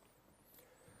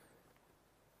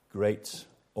great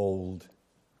old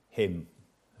hymn.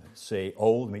 Say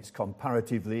old, I mean, it's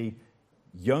comparatively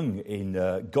young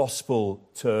in gospel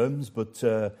terms, but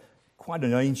quite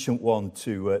an ancient one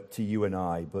to you and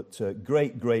I. But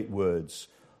great words.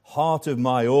 Heart of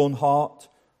my own heart,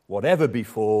 whatever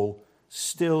befall,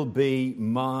 still be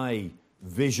my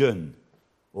vision,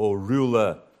 O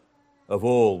ruler of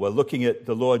all. We're looking at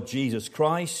the Lord Jesus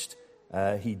Christ.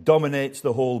 He dominates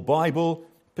the whole Bible,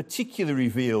 particularly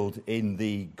revealed in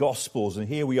the Gospels. And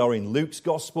here we are in Luke's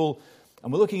Gospel,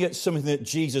 and we're looking at something that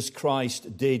Jesus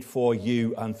Christ did for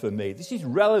you and for me. This is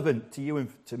relevant to you and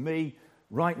to me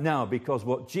right now, because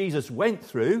what Jesus went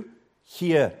through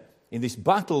here in this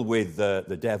battle with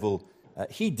the devil,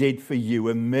 he did for you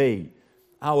and me.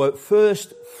 Our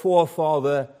first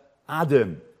forefather,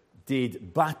 Adam,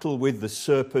 did battle with the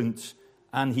serpent,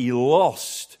 and he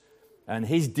lost. And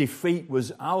his defeat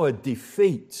was our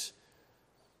defeat.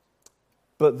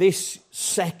 But this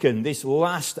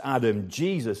last Adam,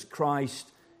 Jesus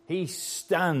Christ, he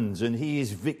stands and he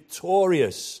is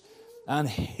victorious. And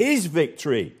his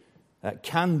victory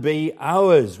can be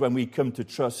ours when we come to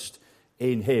trust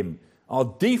in him.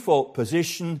 Our default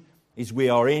position is we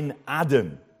are in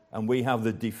Adam, and we have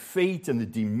the defeat and the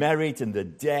demerit and the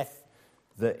death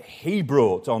that he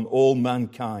brought on all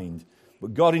mankind.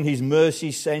 But God in his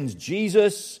mercy sends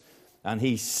Jesus, and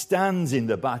he stands in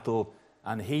the battle,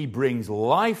 and he brings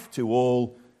life to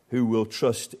all who will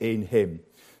trust in him.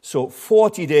 So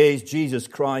 40 days Jesus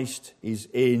Christ is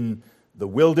in the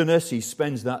wilderness. He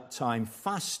spends that time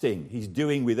fasting. He's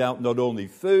doing without not only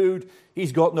food,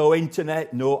 he's got no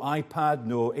internet, no iPad,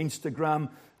 no Instagram,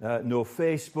 no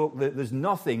Facebook. There's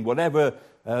nothing, whatever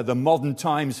the modern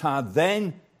times had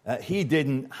then, he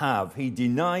didn't have. He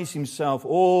denies himself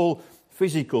all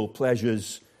physical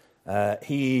pleasures.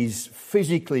 He's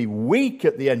physically weak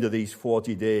at the end of these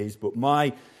 40 days, but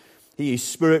he is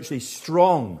spiritually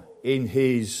strong in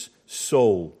his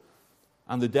soul.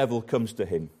 And the devil comes to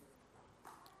him.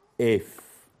 If.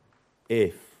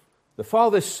 The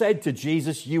Father said to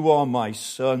Jesus, "You are my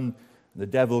son." The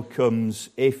devil comes,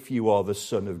 "If you are the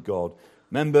Son of God."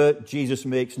 Remember, Jesus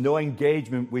makes no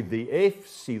engagement with the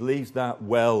ifs. He leaves that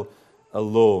well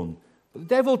alone. But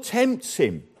the devil tempts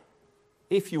him.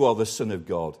 "If you are the Son of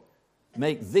God,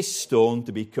 make this stone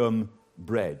to become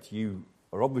bread." You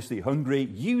are obviously hungry.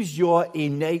 Use your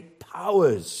innate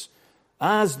powers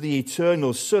as the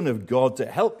eternal Son of God to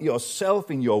help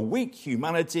yourself in your weak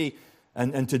humanity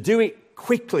and to do it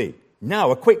quickly.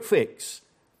 Now, a quick fix.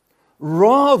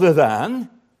 Rather than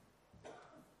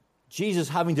Jesus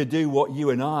having to do what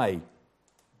you and I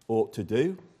ought to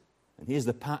do. And here's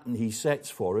the pattern he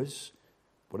sets for us.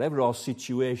 Whatever our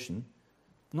situation,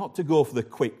 not to go for the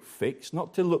quick fix,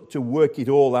 not to look to work it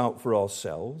all out for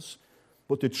ourselves,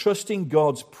 but to trust in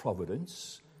God's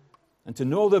providence and to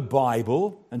know the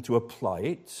Bible and to apply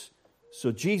it.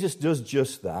 So Jesus does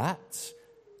just that.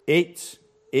 It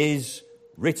is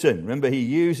written. Remember, he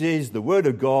uses the Word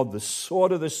of God, the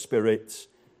sword of the Spirit,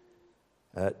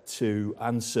 to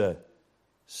answer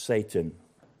Satan.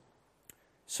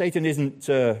 Satan isn't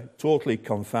totally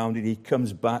confounded. He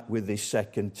comes back with this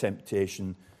second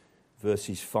temptation,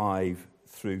 verses 5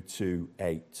 through to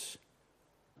 8.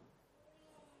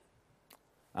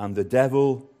 And the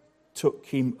devil took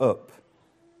him up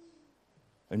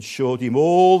and showed him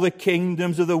all the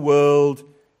kingdoms of the world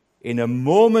in a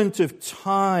moment of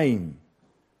time.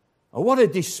 Oh, what a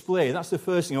display. That's the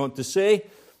first thing I want to say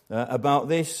about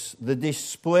this, the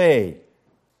display.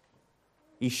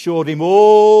 He showed him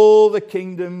all the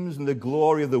kingdoms and the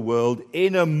glory of the world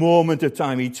in a moment of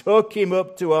time. He took him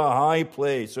up to a high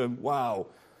place. And wow,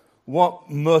 what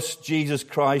must Jesus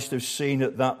Christ have seen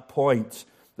at that point?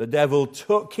 The devil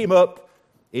took him up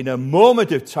in a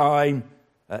moment of time.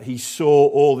 He saw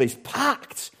all this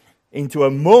packed into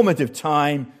a moment of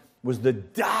time was the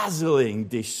dazzling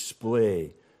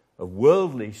display of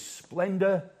worldly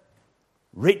splendor,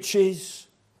 riches,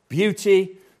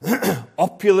 beauty,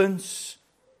 opulence,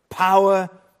 power,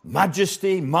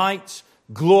 majesty, might,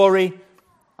 glory.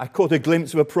 I caught a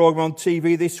glimpse of a program on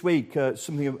TV this week,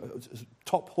 something of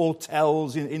top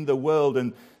hotels in the world,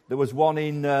 and there was one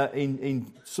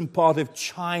in some part of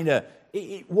China.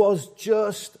 It was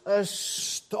just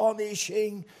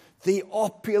astonishing, the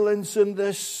opulence and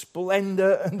the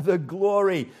splendor and the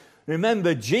glory.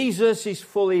 Remember, Jesus is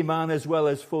fully man as well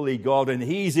as fully God, and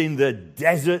he's in the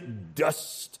desert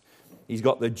dust. He's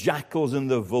got the jackals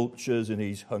and the vultures, and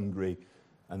he's hungry.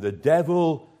 And the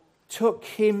devil took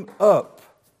him up.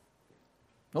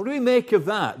 What do we make of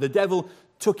that? The devil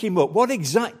took him up. What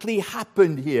exactly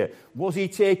happened here? Was he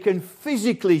taken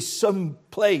physically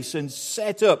someplace and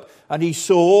set up and he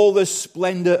saw all the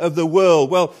splendor of the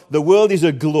world? Well, the world is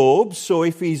a globe, so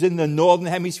if he's in the northern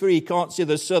hemisphere, he can't see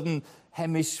the southern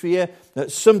hemisphere.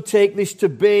 Some take this to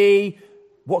be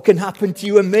what can happen to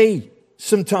you and me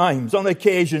sometimes, on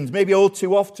occasions, maybe all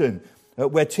too often.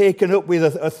 We're taken up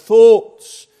with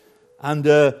thoughts and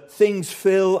things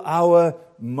fill our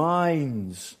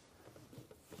minds.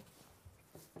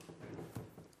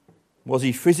 Was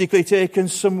he physically taken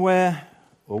somewhere,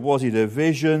 or was it a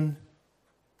vision?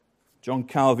 John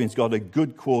Calvin's got a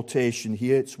good quotation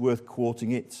here. It's worth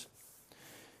quoting it.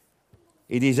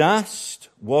 It is asked,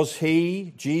 was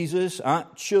he, Jesus,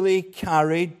 actually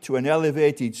carried to an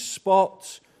elevated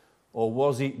spot, or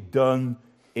was it done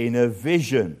in a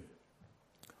vision?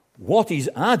 What is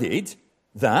added,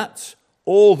 that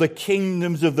all the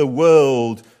kingdoms of the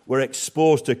world were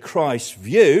exposed to Christ's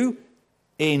view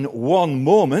in one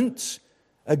moment,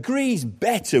 agrees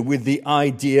better with the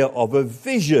idea of a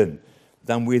vision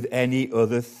than with any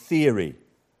other theory.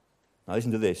 Now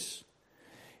listen to this.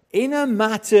 In a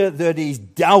matter that is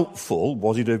doubtful,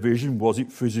 was it a vision, was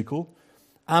it physical,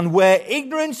 and where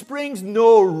ignorance brings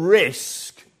no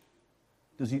risk,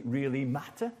 does it really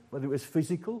matter whether it was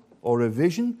physical or a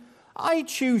vision? I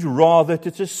choose rather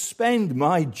to suspend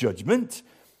my judgment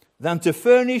than to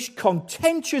furnish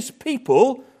contentious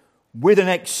people with an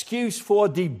excuse for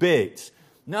debate.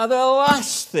 Now, the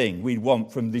last thing we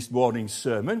want from this morning's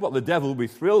sermon, what the devil will be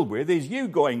thrilled with, is you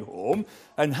going home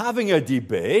and having a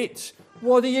debate.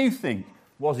 What do you think?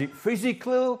 Was it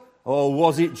physical or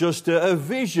was it just a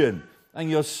vision? And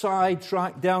you're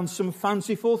sidetracked down some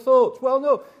fanciful thoughts. Well,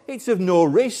 no, it's of no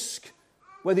risk,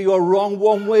 whether you're wrong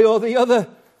one way or the other.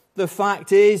 The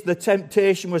fact is, the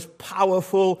temptation was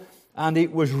powerful and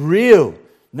it was real.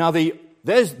 Now,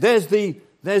 there's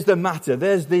the matter.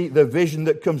 There's the vision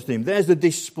that comes to him. There's the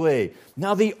display.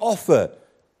 Now, the offer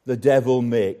the devil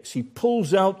makes. He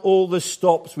pulls out all the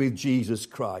stops with Jesus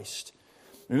Christ.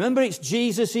 Remember, it's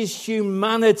Jesus'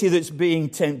 humanity that's being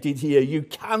tempted here. You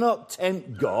cannot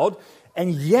tempt God.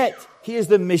 And yet, here's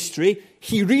the mystery.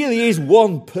 He really is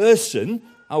one person,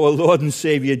 our Lord and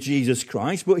Savior Jesus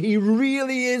Christ, but he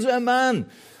really is a man.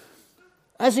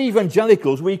 As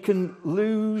evangelicals, we can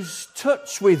lose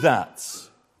touch with that.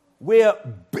 We're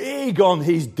big on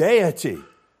his deity.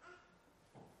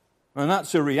 And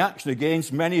that's a reaction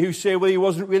against many who say, well, he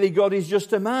wasn't really God, he's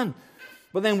just a man.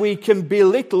 But then we can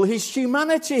belittle his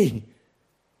humanity.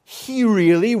 He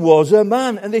really was a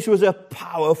man, and this was a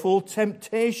powerful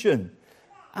temptation.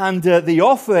 And the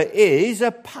offer is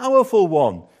a powerful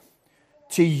one.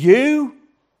 To you,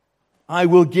 I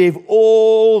will give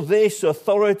all this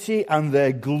authority and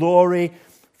their glory,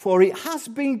 for it has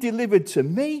been delivered to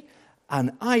me,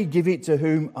 and I give it to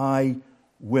whom I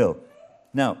will.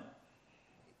 Now,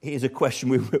 here's a question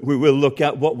we will look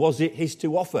at. What was it his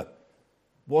to offer?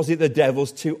 Was it the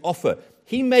devil's to offer?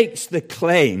 He makes the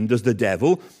claim, does the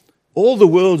devil, all the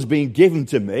world's been given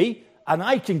to me, and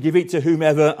I can give it to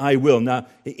whomever I will. Now,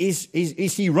 is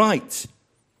he right?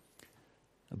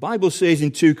 The Bible says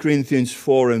in 2 Corinthians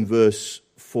 4 and verse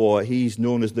 4, he's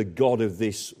known as the god of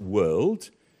this world.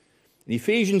 In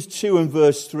Ephesians 2 and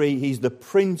verse 3, he's the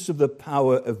prince of the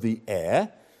power of the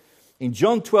air. In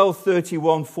John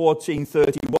 12:31,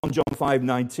 14:31, John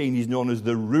 5:19, he's known as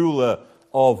the ruler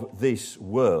of this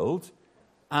world.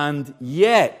 And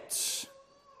yet,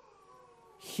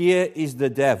 here is the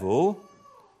devil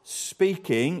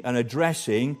speaking and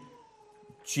addressing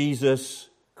Jesus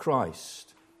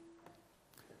Christ.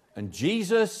 And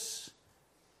Jesus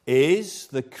is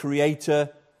the creator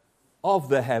of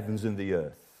the heavens and the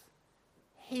earth.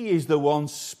 He is the one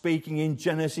speaking in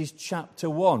Genesis chapter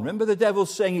 1. Remember the devil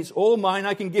saying, it's all mine,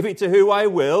 I can give it to who I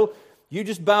will. You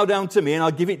just bow down to me and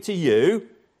I'll give it to you.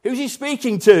 Who's he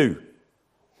speaking to?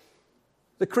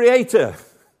 The creator.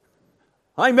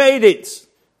 I made it,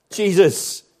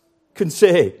 Jesus can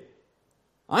say.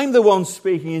 I'm the one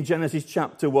speaking in Genesis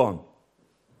chapter 1.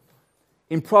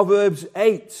 In Proverbs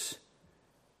 8,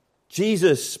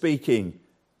 Jesus speaking,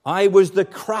 I was the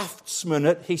craftsman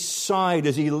at his side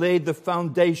as he laid the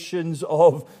foundations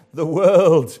of the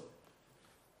world.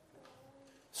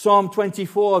 Psalm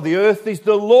 24, the earth is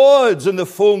the Lord's and the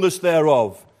fullness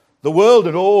thereof, the world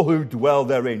and all who dwell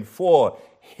therein. For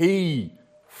he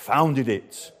founded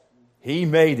it. He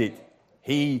made it.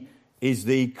 He is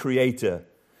the creator.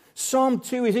 Psalm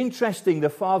 2 is interesting, the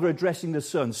Father addressing the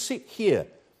Son. Sit here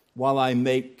while I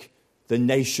make the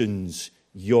nations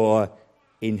your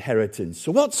inheritance.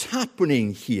 So what's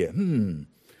happening here?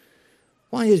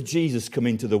 Why has Jesus come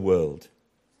into the world?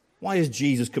 Why has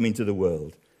Jesus come into the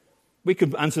world? We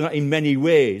could answer that in many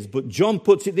ways, but John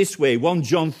puts it this way, 1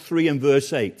 John 3 and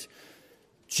verse 8.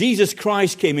 Jesus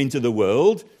Christ came into the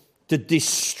world to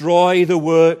destroy the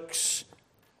works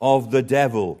of the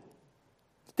devil.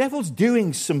 The devil's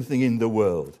doing something in the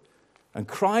world, and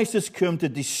Christ has come to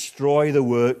destroy the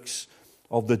works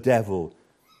of the devil.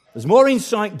 There's more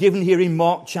insight given here in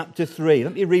Mark chapter 3.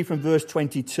 Let me read from verse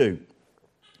 22.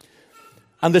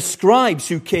 And the scribes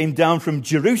who came down from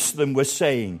Jerusalem were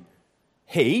saying,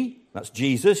 He, that's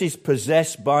Jesus, is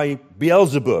possessed by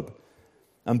Beelzebub,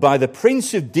 and by the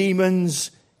prince of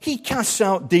demons he casts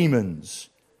out demons.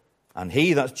 And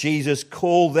he, that's Jesus,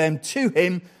 called them to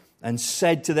him and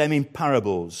said to them in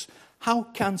parables, How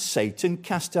can Satan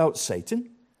cast out Satan?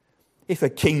 If a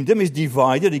kingdom is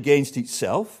divided against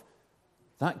itself,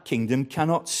 that kingdom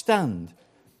cannot stand.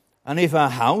 And if a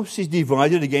house is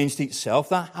divided against itself,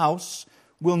 that house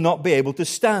will not be able to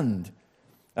stand.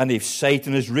 And if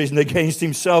Satan has risen against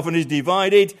himself and is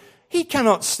divided, he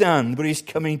cannot stand, but is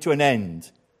coming to an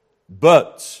end.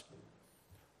 But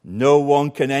no one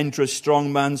can enter a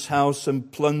strong man's house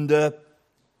and plunder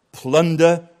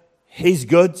his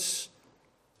goods,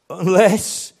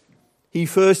 unless he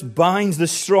first binds the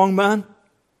strong man.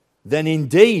 Then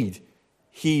indeed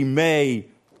he may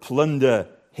plunder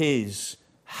his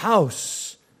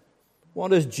house.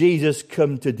 What has Jesus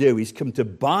come to do? He's come to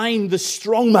bind the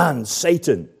strong man,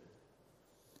 Satan.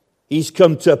 He's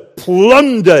come to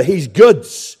plunder his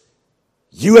goods.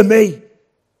 You and me.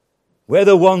 We're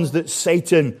the ones that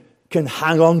Satan can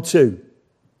hang on to.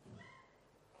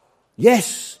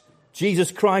 Yes,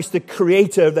 Jesus Christ, the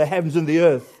creator of the heavens and the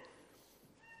earth.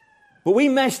 But we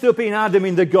messed up in Adam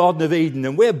in the Garden of Eden,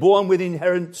 and we're born with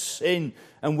inherent sin,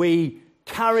 and we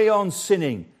carry on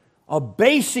sinning. Our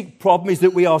basic problem is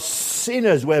that we are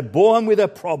sinners. We're born with a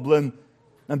problem,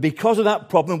 and because of that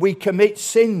problem, we commit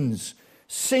sins.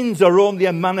 Sins are only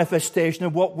a manifestation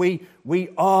of what we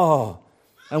are.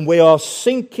 And we are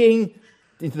sinking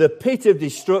into the pit of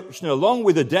destruction along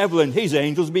with the devil and his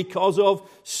angels because of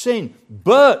sin.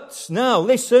 But, now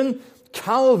listen,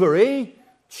 Calvary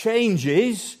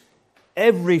changes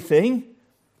everything.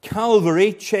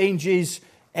 Calvary changes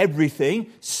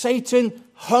everything. Satan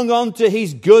hung on to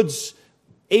his goods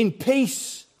in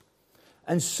peace,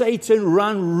 and Satan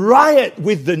ran riot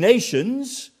with the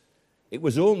nations. It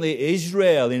was only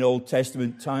Israel in Old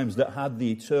Testament times that had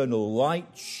the eternal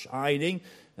light shining,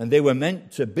 and they were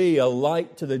meant to be a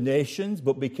light to the nations,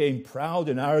 but became proud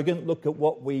and arrogant. Look at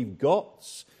what we've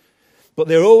got. But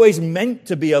they're always meant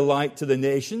to be a light to the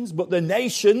nations, but the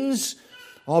nations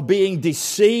are being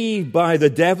deceived by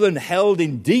the devil and held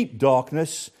in deep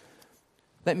darkness.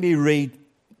 Let me read.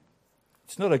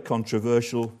 It's not a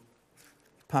controversial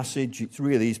passage. It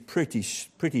really is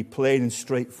pretty plain and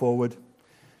straightforward.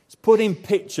 It's put in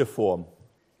picture form.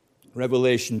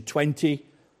 Revelation 20,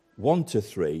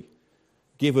 1-3,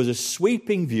 give us a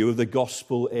sweeping view of the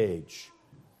gospel age.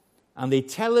 And they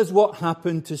tell us what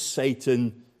happened to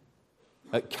Satan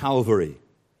at Calvary.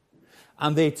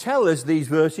 And they tell us, these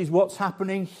verses, what's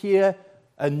happening here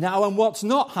and now and what's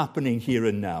not happening here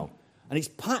and now. And it's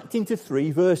packed into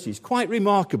 3 verses. Quite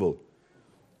remarkable.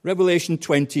 Revelation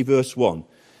 20, verse 1.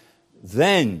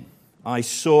 Then I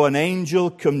saw an angel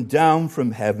come down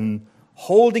from heaven,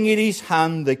 holding in his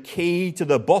hand the key to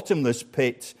the bottomless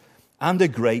pit and a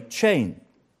great chain.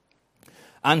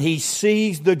 And he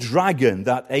seized the dragon,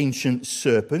 that ancient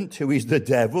serpent, who is the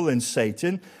devil and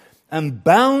Satan, and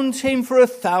bound him for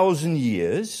 1,000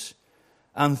 years,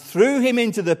 and threw him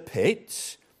into the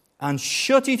pit, and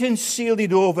shut it and sealed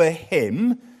it over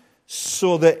him,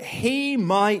 so that he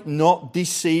might not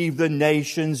deceive the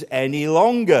nations any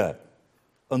longer,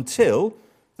 until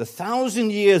the 1,000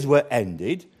 years were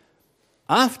ended.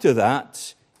 After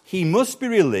that, he must be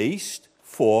released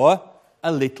for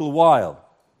a little while.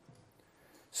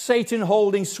 Satan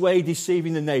holding sway,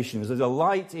 deceiving the nations. There's a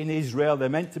light in Israel. They're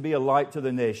meant to be a light to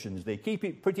the nations. They keep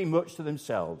it pretty much to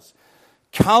themselves.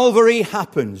 Calvary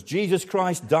happens. Jesus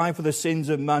Christ died for the sins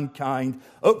of mankind.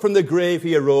 Up from the grave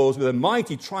he arose with a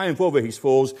mighty triumph over his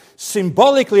foes.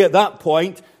 Symbolically at that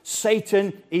point,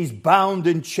 Satan is bound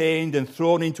and chained and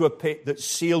thrown into a pit that's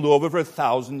sealed over for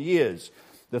 1,000 years.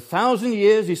 The 1,000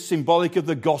 years is symbolic of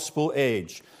the gospel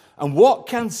age. And what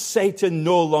can Satan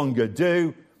no longer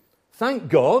do? Thank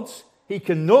God, he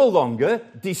can no longer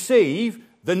deceive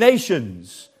the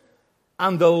nations.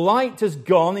 And the light has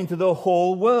gone into the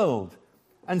whole world.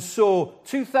 And so,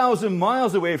 2,000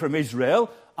 miles away from Israel,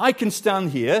 I can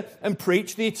stand here and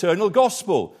preach the eternal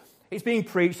gospel. It's being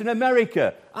preached in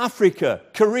America, Africa,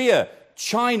 Korea,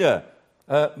 China,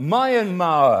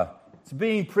 Myanmar. It's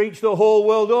being preached the whole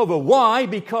world over. Why?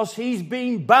 Because he's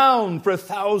been bound for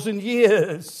 1,000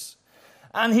 years.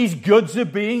 and his goods are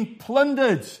being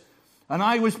plundered. And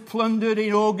I was plundered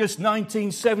in August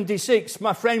 1976.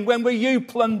 My friend, when were you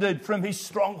plundered from his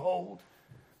stronghold?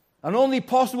 And only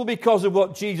possible because of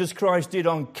what Jesus Christ did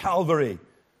on Calvary.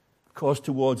 Of course,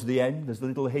 towards the end, there's a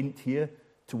little hint here,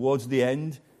 towards the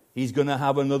end, he's going to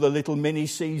have another little mini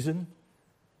season.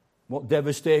 What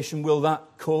devastation will that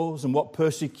cause, and what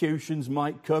persecutions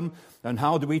might come? And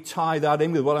how do we tie that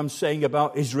in with what I'm saying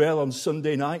about Israel on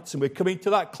Sunday nights? And we're coming to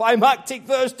that climactic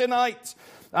verse tonight.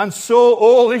 And so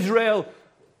all Israel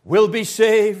will be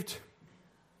saved.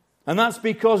 And that's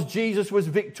because Jesus was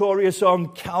victorious on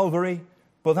Calvary.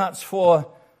 But that's for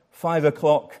 5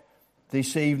 o'clock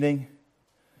this evening.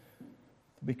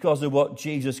 Because of what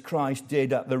Jesus Christ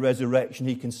did at the resurrection,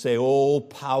 he can say, all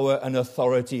power and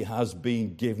authority has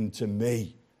been given to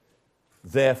me.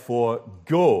 Therefore,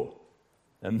 go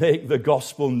and make the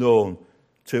gospel known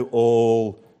to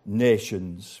all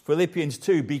nations. Philippians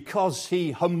 2, because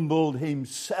he humbled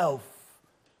himself,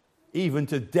 even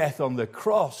to death on the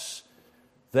cross,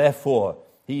 therefore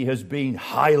he has been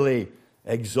highly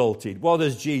exalted. What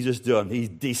has Jesus done? He's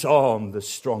disarmed the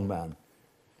strong man.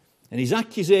 And his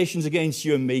accusations against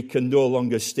you and me can no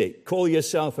longer stick. Call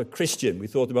yourself a Christian. We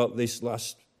thought about this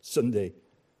last Sunday.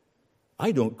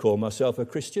 I don't call myself a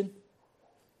Christian.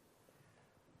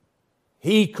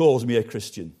 He calls me a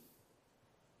Christian.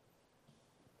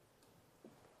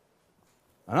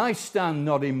 And I stand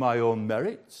not in my own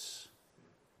merits,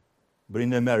 but in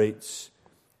the merits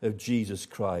of Jesus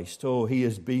Christ. Oh, he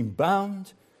has been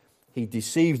bound. He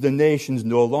deceives the nations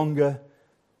no longer.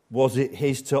 Was it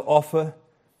his to offer?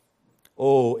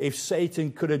 Oh, if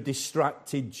Satan could have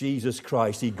distracted Jesus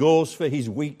Christ. He goes for his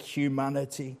weak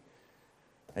humanity,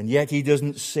 and yet he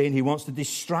doesn't sin. He wants to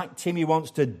distract him. He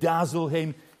wants to dazzle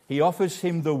him. He offers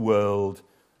him the world,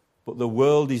 but the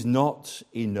world is not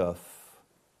enough.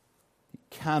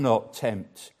 Cannot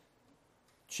tempt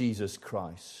Jesus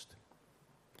Christ.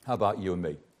 How about you and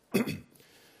me?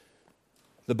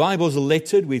 The Bible's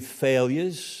littered with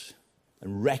failures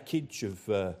and wreckage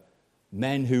of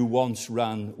men who once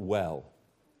ran well.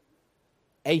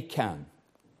 Achan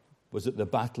was at the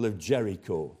Battle of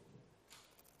Jericho.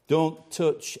 Don't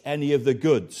touch any of the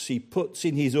goods he puts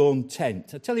in his own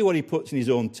tent. I'll tell you what he puts in his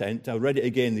own tent. I read it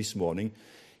again this morning.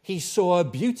 He saw a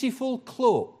beautiful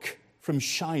cloak from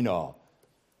Shinar,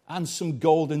 and some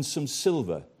gold and some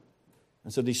silver.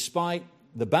 And so despite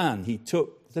the ban, he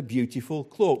took the beautiful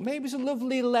cloak. Maybe it was a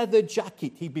lovely leather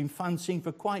jacket he'd been fancying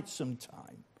for quite some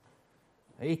time.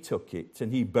 He took it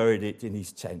and he buried it in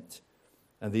his tent.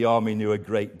 And the army knew a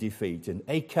great defeat. And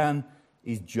Achan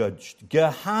is judged.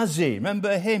 Gehazi,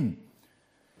 remember him?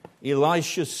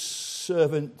 Elisha's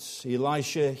servant.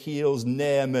 Elisha heals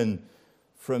Naaman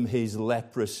from his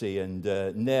leprosy. And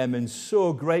Naaman's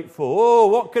so grateful. Oh,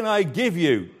 what can I give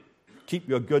you? Keep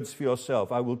your goods for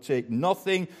yourself. I will take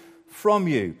nothing from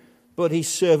you. But his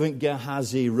servant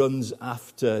Gehazi runs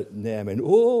after Naaman.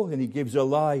 Oh, and he gives a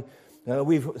lie.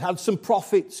 We've had some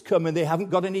prophets come and they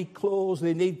haven't got any clothes.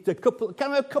 They need a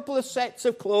couple of sets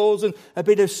of clothes and a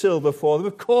bit of silver for them.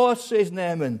 Of course, says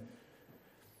Naaman.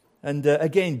 And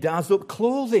again, dazzled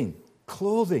clothing.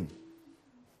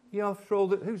 You know,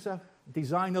 who's a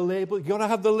designer label? You've got to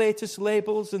have the latest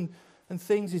labels and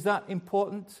things. Is that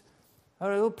important? A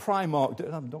little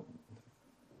Primark.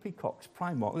 Peacocks,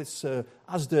 Primark. It's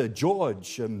Asda,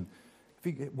 George.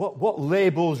 What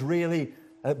labels really?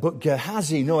 But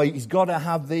Gehazi, no, he's got to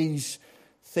have these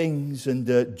things. And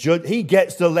he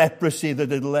gets the leprosy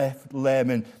that had left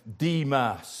Naaman.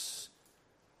 Demas,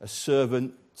 a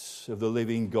servant of the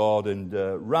living God, and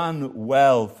ran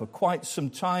well for quite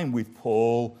some time with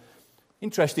Paul.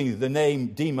 Interestingly, the name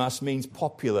Demas means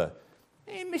popular.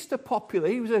 Hey, Mr. Popular,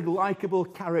 he was a likable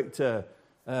character.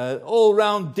 All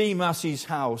round Demas's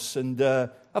house, and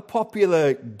a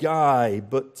popular guy.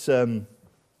 But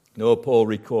no, Paul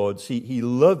records, he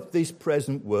loved this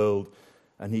present world,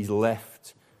 and he's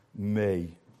left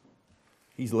me.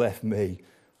 He's left me.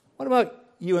 What about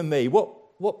you and me?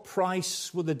 What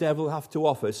price would the devil have to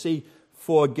offer? See,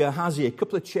 for Gehazi, a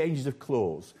couple of changes of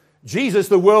clothes. Jesus,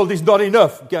 the world is not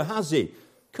enough. Gehazi,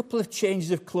 a couple of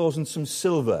changes of clothes and some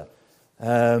silver.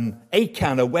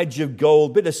 Achan, a wedge of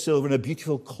gold, bit of silver and a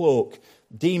beautiful cloak.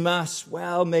 Demas,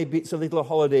 well, maybe it's a little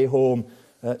holiday home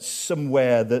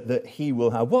somewhere that he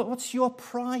will have. What's your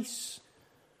price?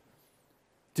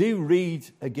 Do read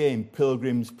again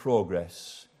Pilgrim's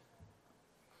Progress.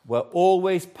 We're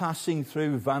always passing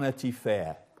through Vanity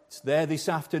Fair. It's there this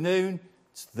afternoon,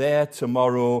 it's there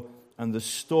tomorrow, and the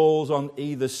stalls on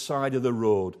either side of the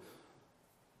road.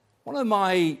 One of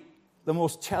the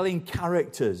most telling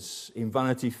characters in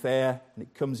Vanity Fair, and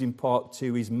it comes in part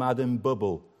 2, is Madame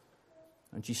Bubble.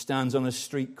 And she stands on a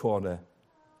street corner,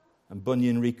 and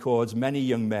Bunyan records many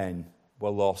young men were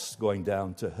lost going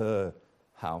down to her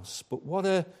house. But what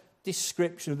a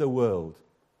description of the world.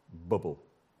 Bubble.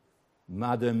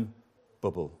 Madam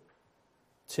Bubble.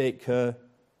 Take her,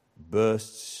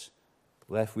 bursts,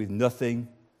 left with nothing,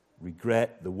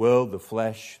 regret, the world, the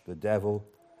flesh, the devil.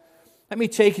 Let me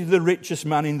take you to the richest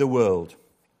man in the world.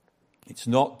 It's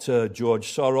not George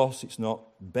Soros, it's not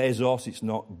Bezos, it's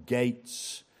not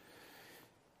Gates,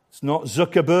 it's not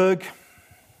Zuckerberg.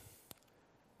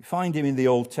 You find him in the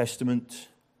Old Testament,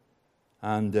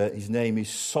 and his name is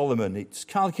Solomon. It's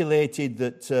calculated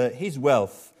that his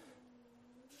wealth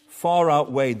far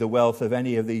outweighed the wealth of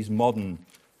any of these modern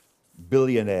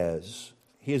billionaires.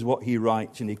 Here's what he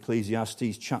writes in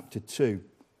Ecclesiastes chapter 2.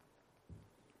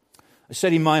 I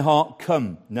said in my heart,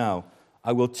 come now,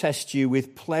 I will test you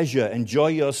with pleasure, enjoy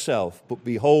yourself. But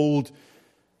behold,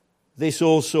 this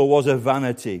also was a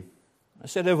vanity. I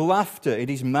said of laughter, it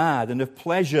is mad, and of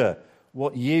pleasure,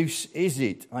 what use is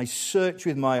it? I search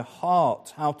with my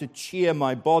heart how to cheer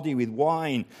my body with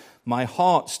wine. My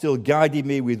heart still guided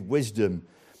me with wisdom,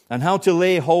 and how to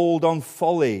lay hold on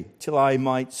folly, till I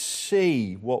might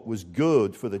see what was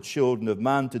good for the children of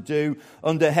man to do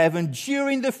under heaven.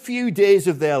 During the few days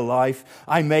of their life,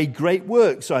 I made great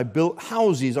works. I built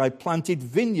houses. I planted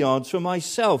vineyards for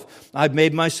myself. I've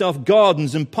made myself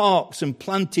gardens and parks and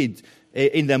planted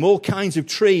in them all kinds of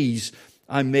trees.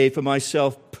 I made for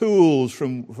myself pools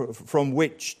from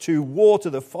which to water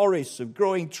the forests of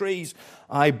growing trees.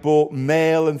 I bought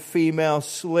male and female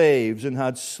slaves and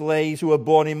had slaves who were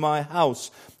born in my house.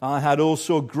 I had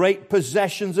also great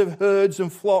possessions of herds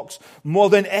and flocks, more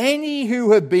than any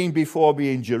who had been before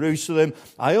me in Jerusalem.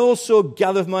 I also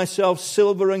gathered myself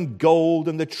silver and gold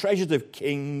and the treasures of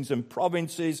kings and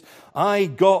provinces. I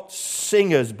got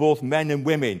singers, both men and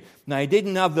women. Now, I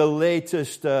didn't have the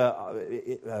latest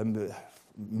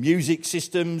music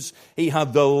systems. He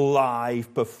had the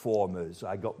live performers.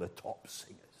 I got the top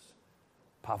singers.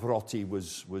 Pavarotti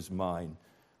was mine.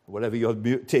 Whatever your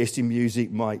taste in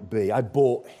music might be. I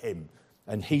bought him,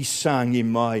 and he sang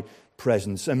in my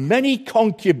presence. And many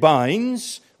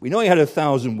concubines, we know he had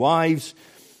 1,000 wives,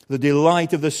 the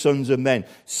delight of the sons of men.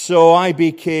 So I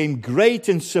became great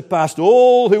and surpassed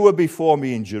all who were before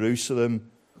me in Jerusalem.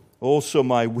 Also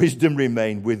my wisdom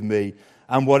remained with me.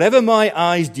 And whatever my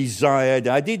eyes desired,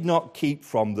 I did not keep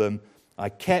from them. I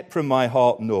kept from my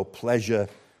heart no pleasure,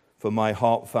 for my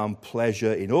heart found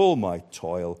pleasure in all my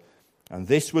toil. And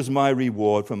this was my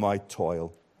reward for my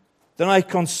toil. Then I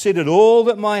considered all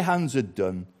that my hands had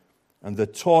done, and the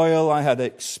toil I had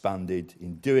expended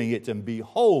in doing it. And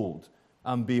behold,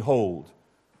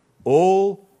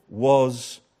 all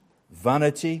was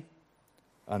vanity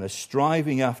and a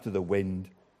striving after the wind,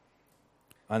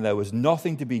 and there was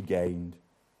nothing to be gained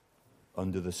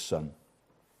under the sun.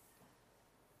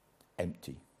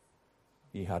 Empty.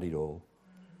 He had it all.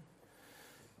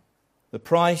 The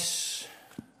price,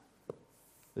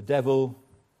 the devil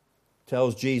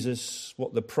tells Jesus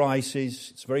what the price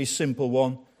is. It's a very simple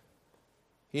one.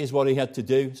 Here's what he had to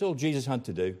do. It's all Jesus had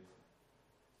to do.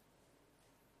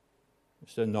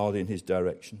 Just a nod in his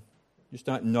direction. Just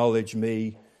acknowledge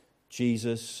me,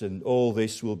 Jesus, and all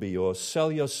this will be yours.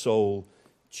 Sell your soul,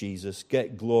 Jesus.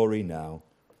 Get glory now.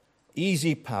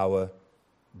 Easy power.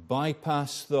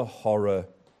 Bypass the horror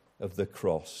of the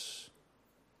cross.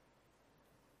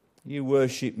 You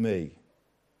worship me.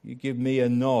 You give me a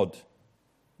nod,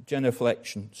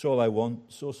 genuflection. It's all I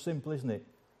want. So simple, isn't it?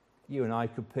 You and I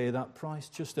could pay that price.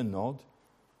 Just a nod.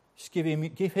 Just give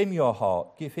him your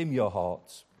heart. Give him your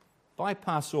hearts.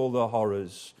 Bypass all the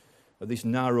horrors of this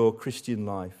narrow Christian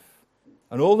life,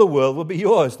 and all the world will be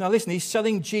yours. Now listen, he's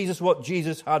selling Jesus what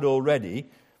Jesus had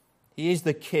already. He is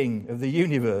the King of the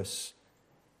universe.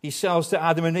 He sells to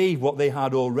Adam and Eve what they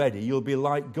had already. You'll be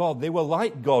like God. They were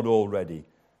like God already.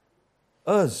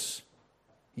 Us.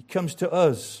 He comes to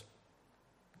us.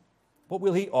 What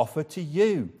will he offer to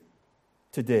you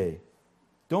today?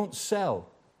 Don't sell.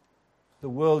 The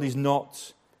world is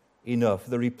not enough.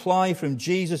 The reply from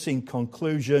Jesus in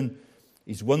conclusion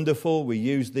is wonderful. We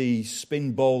used the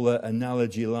spin bowler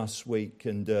analogy last week,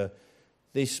 and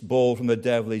this ball from the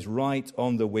devil is right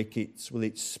on the wickets. Will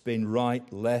it spin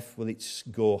right, left? Will it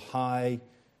go high?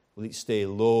 Will it stay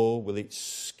low? Will it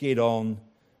skid on?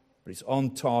 But it's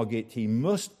on target. He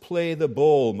must play the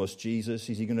ball, must Jesus.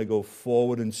 Is he going to go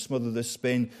forward and smother the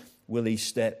spin? Will he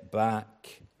step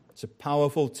back? It's a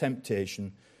powerful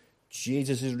temptation.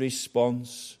 Jesus'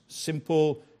 response,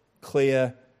 simple,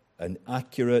 clear, and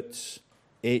accurate.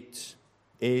 It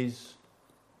is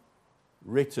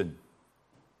written.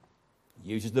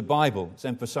 He uses the Bible. Let's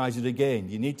emphasize it again.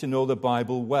 You need to know the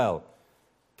Bible well.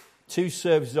 2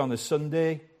 services on a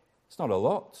Sunday. It's not a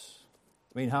lot.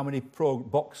 I mean, how many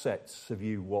box sets have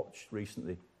you watched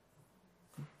recently?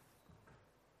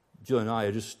 Jill and I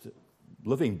are just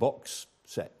loving box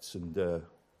sets, and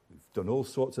we've done all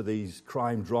sorts of these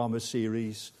crime drama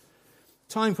series.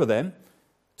 Time for them.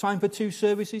 Time for 2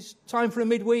 services. Time for a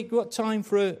midweek. What time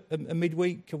for a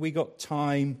midweek? Have we got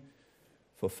time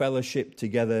for fellowship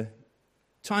together?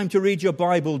 Time to read your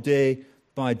Bible day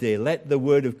by day. Let the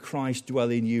word of Christ dwell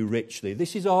in you richly.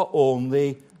 This is our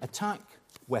only attack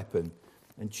weapon.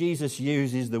 And Jesus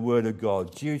uses the word of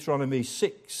God. Deuteronomy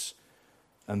 6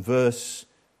 and verse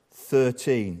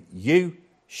 13. You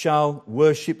shall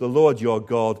worship the Lord your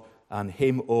God, and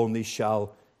him only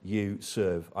shall you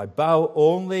serve. I bow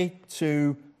only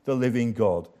to the living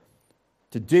God.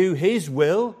 To do his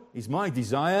will is my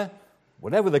desire,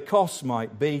 whatever the cost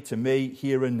might be to me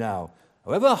here and now.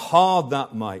 However hard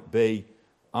that might be,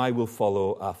 I will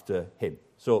follow after him.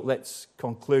 So let's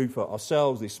conclude for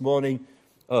ourselves this morning,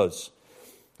 us.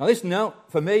 Now listen now,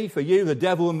 for me, for you, the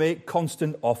devil will make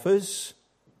constant offers.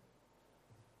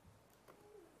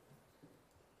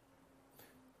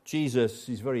 Jesus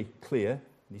is very clear.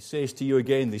 He says to you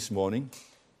again this morning,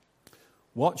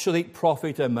 what shall it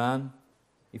profit a man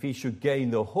if he should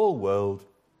gain the whole world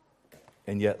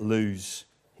and yet lose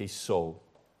his soul?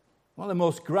 One of the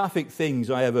most graphic things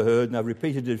I ever heard, and I've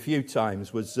repeated it a few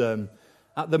times, was at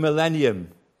the millennium,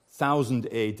 1000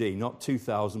 AD, not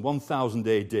 2000, 1000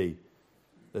 AD,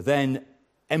 the then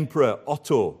Emperor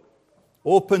Otto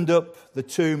opened up the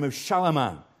tomb of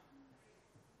Charlemagne,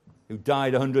 who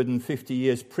died 150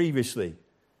 years previously.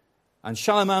 And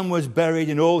Charlemagne was buried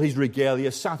in all his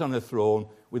regalia, sat on a throne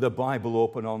with a Bible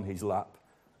open on his lap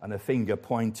and a finger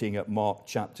pointing at Mark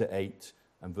chapter 8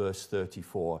 and verse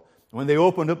 34. And when they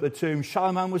opened up the tomb,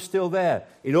 Charlemagne was still there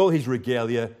in all his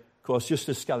regalia, of course just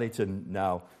a skeleton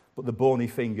now, but the bony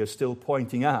finger still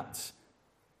pointing at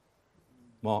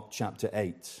Mark chapter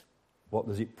 8. What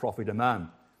does it profit a man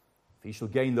if he shall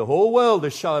gain the whole world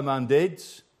as Charlemagne did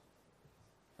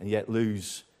and yet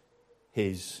lose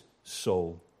his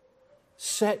soul?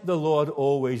 Set the Lord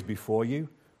always before you.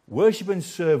 Worship and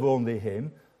serve only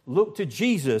him. Look to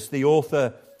Jesus, the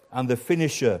author and the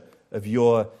finisher of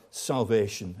your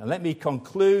salvation. And let me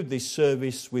conclude this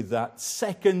service with that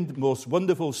second most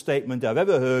wonderful statement I've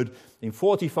ever heard in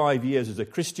 45 years as a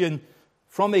Christian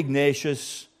from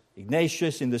Ignatius.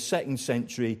 Ignatius in the 2nd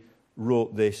century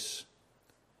wrote this: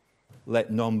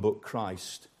 let none but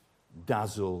Christ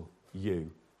dazzle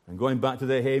you. And going back to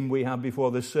the hymn we had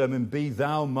before the sermon, be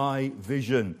thou my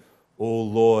vision, O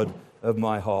Lord of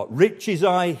my heart. Riches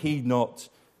I heed not,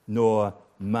 nor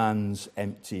man's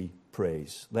empty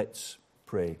praise. Let's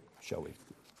pray, shall we?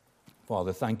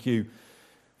 Father, thank you for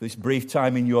this brief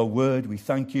time in your word. We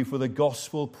thank you for the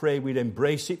gospel. Pray we'd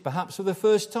embrace it, perhaps for the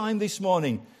first time this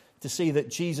morning, to see that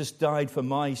Jesus died for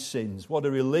my sins. What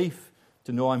a relief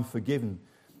to know I'm forgiven.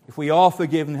 If we are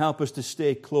forgiven, help us to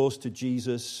stay close to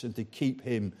Jesus and to keep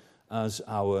him as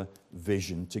our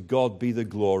vision. To God be the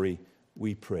glory,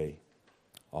 we pray.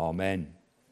 Amen.